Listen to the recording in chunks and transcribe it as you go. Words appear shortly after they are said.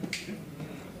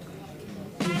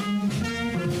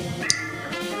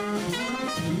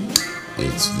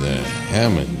It's the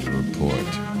Hammond Report.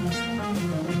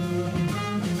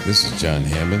 This is John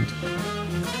Hammond,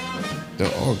 the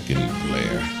organ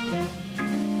player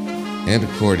and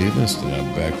accordionist, and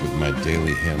I'm back with my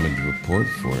daily Hammond Report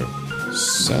for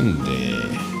Sunday,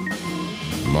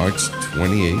 March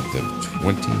 28th of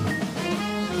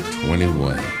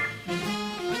 2021.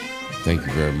 Thank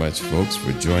you very much, folks,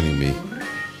 for joining me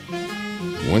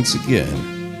once again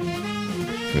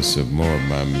for some more of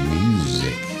my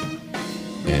music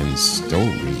and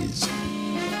stories. I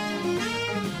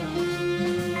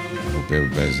hope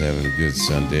everybody's having a good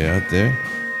Sunday out there.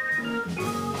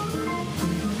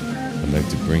 I'd like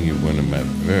to bring you one of my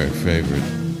very favorite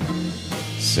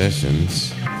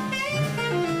sessions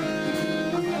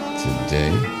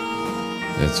today.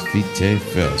 That's Vitae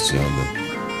Felsch on the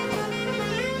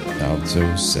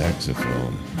alto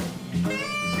saxophone.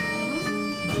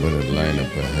 What a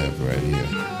lineup I have right here.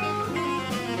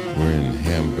 We're in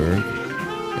Hamburg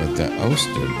at the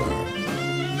Auster Bar.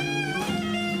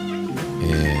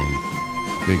 And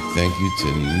big thank you to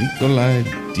Nikolai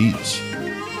Dietsch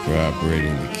for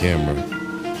operating the camera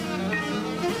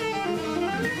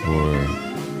for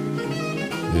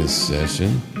this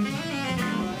session,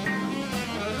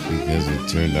 because it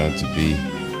turned out to be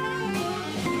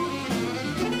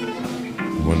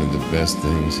one of the best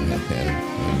things I have,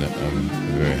 and I'm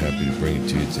very happy to bring it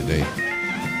to you today.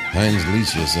 Heinz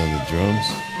Liesjes on the drums,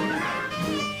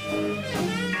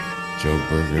 Joe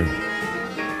Berger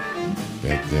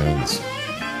back there in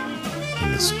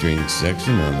the string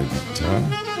section on the guitar,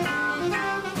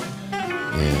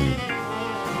 and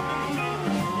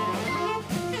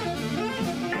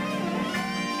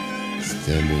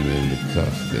standing in the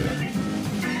cuff there,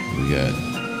 we got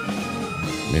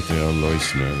Michael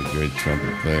Leuschner, the great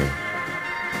trumpet player.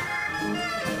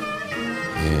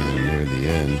 And near the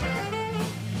end,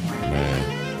 my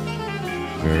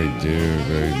very dear,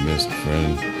 very missed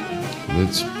friend,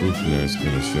 Lutz Buchner, is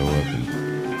going to show up and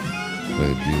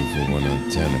play a beautiful one on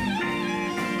tenor.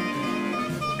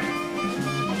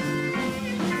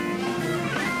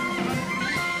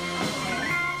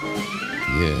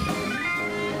 Yeah.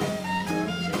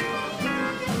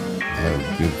 I have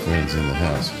good friends in the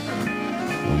house.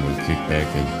 I'm going to kick back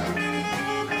and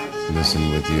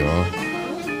listen with you all.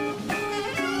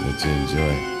 Let you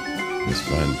enjoy this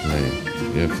fine playing.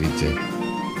 Yeah, Vitae.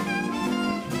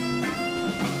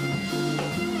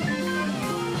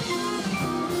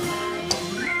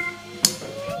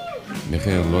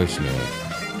 Michael Leuschner.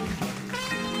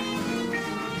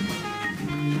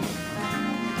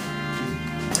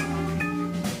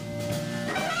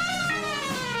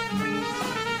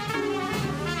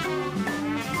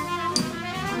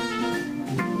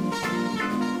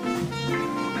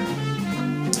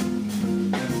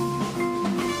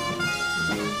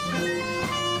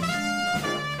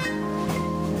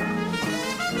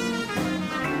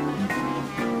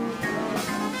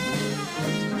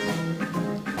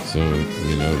 So,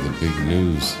 you know, the big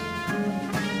news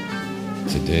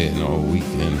today and all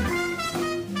weekend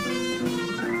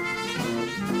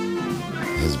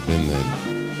has been that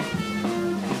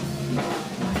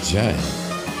giant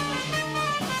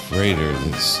freighter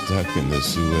that's stuck in the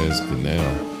Suez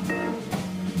Canal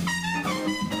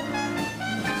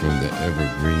from the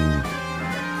Evergreen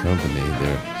Company.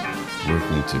 They're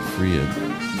working to free it,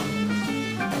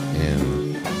 and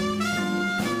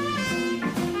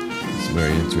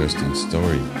very interesting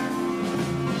story,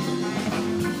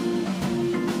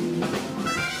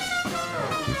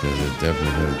 because it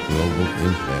definitely had a global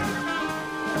impact.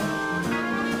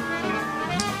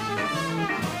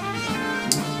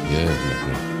 Yeah, man.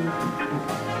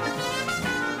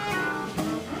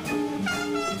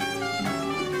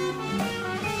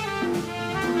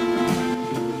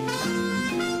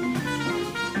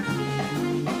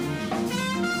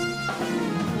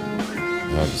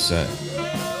 How's that?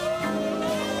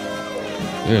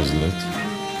 There's Lutz.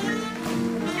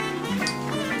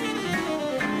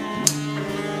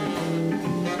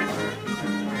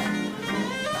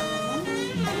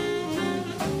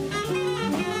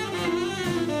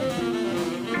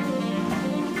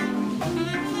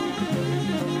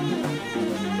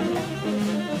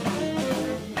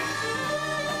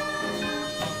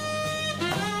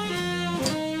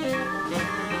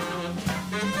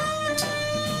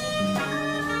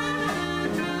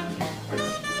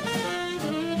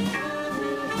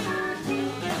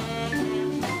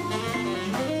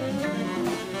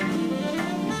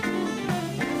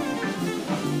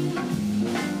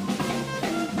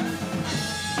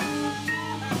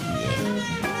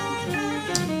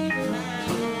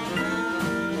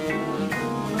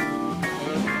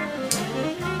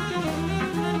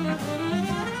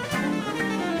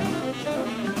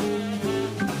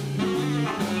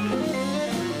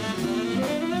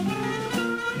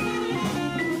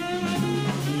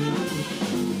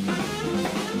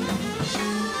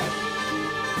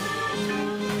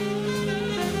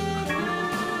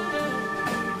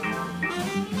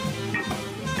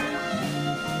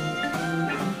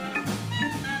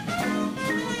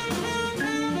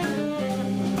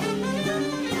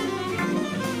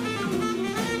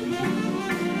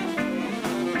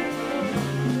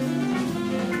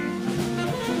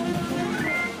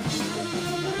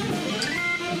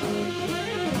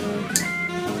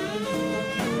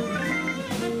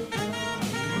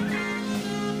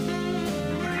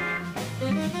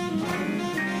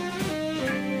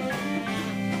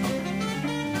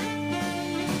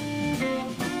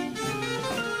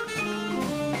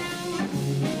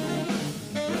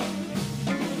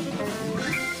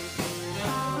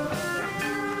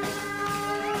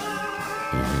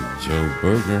 Joe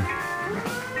Berger,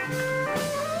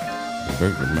 the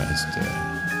Burgermeister.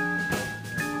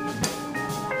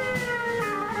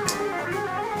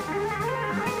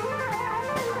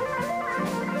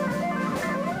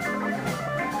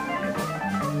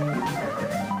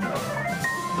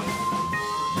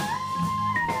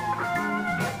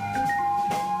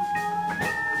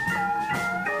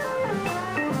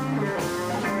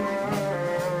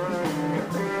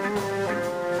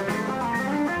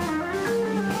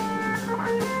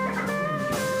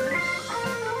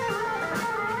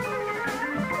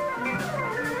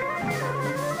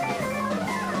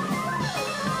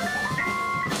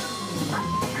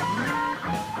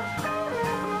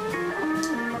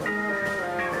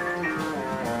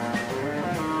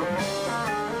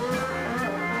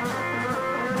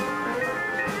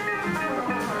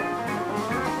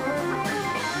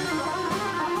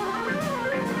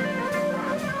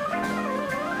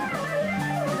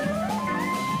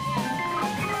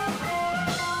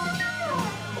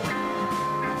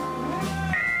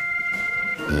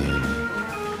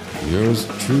 Yours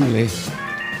truly,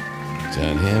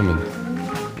 John Hammond,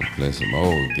 will play some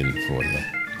organ for you.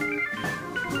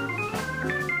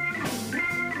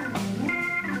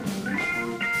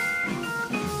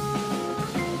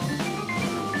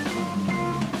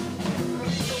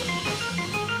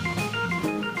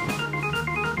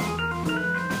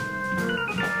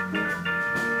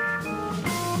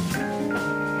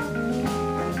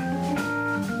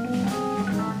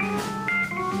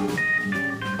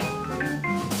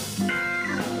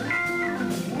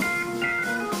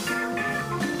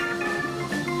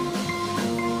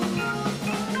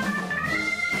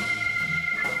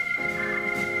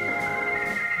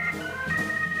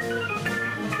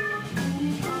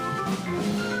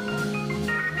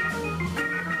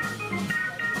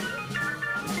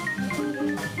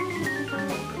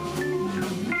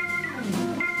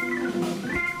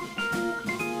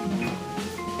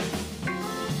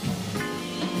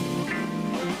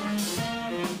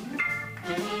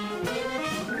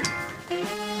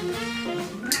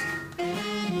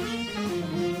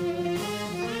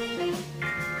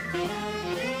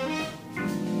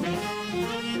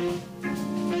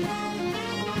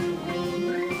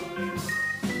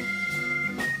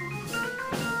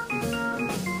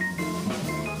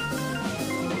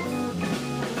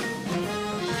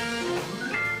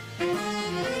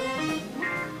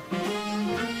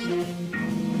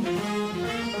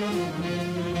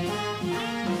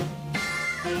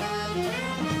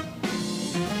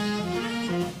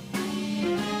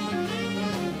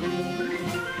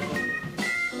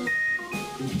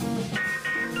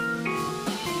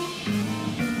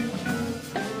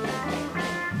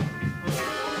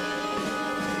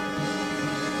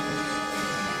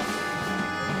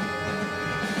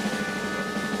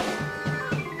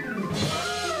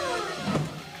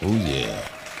 Oh, yeah.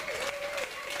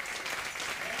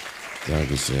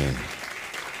 Dankeschön.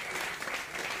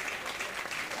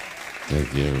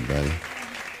 Thank you, everybody.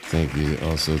 Thank you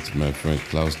also to my friend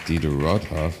Klaus Dieter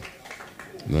Rothoff,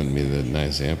 lending me the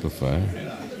nice amplifier.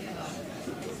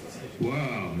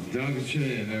 Wow,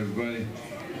 Dankeschön, everybody.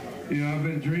 You know, I've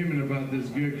been dreaming about this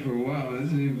gig for a while.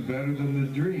 This is even better than the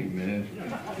dream, man.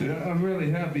 Yeah, I'm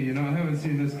really happy. You know, I haven't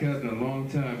seen this cat in a long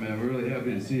time, man. I'm really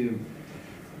happy to see him.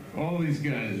 All these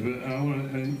guys, but I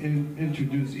want to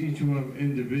introduce each one of them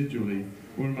individually.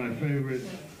 One of my favorite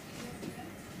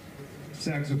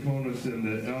saxophonists in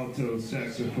the alto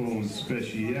saxophone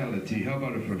speciality. How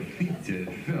about it for Fiete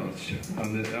Felch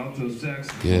on the alto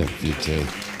saxophone? Yeah, Fiete.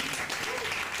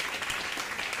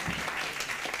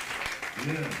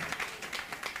 Yeah.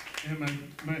 And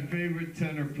my favorite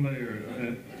tenor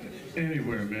player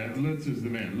anywhere, man. Lutz is the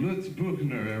man. Lutz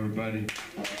Buchner, everybody.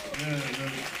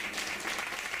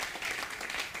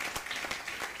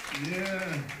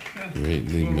 Yeah.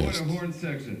 Greatly Well, missed. what a horn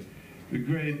section. The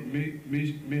great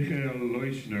Michael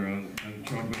Leuschner on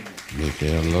trumpet.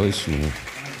 Michael Leuschner.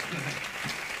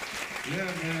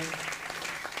 Yeah, man.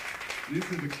 These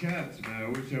are the cats, man. I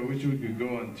wish we could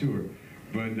go on tour.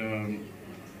 But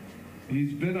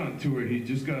he's been on tour. He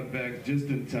just got back just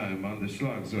in time on the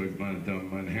Schlagzeug,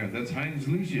 mein Herr. That's Heinz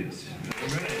Lucius. All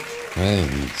right.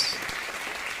 Heinz.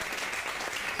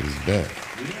 He's back.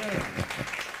 Yeah.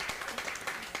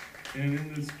 And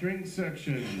in the string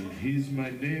section, he's my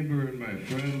neighbor and my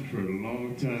friend for a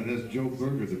long time. That's Joe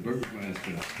Berger, the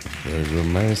Burgermeister.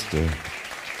 Burgermeister.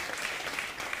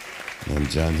 And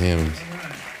John Hammond. All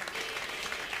right.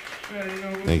 Yeah, you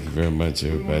know, Thank you very much, we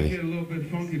want to everybody. get a little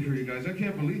bit funky for you guys. I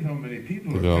can't believe how many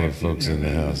people Look are at all the packed folks there, in the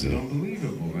man. house It's here.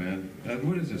 unbelievable, man.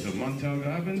 What is this, a Montauk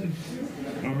Oven?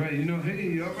 All right, you know,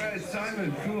 hey, all right,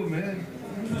 Simon, cool, man.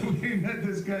 We met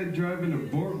this guy driving a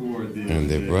board ward the other And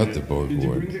they day, brought man. the board Did you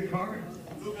ward. bring the car?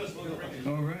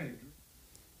 All right.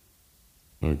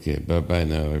 Okay, bye-bye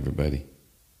now, everybody.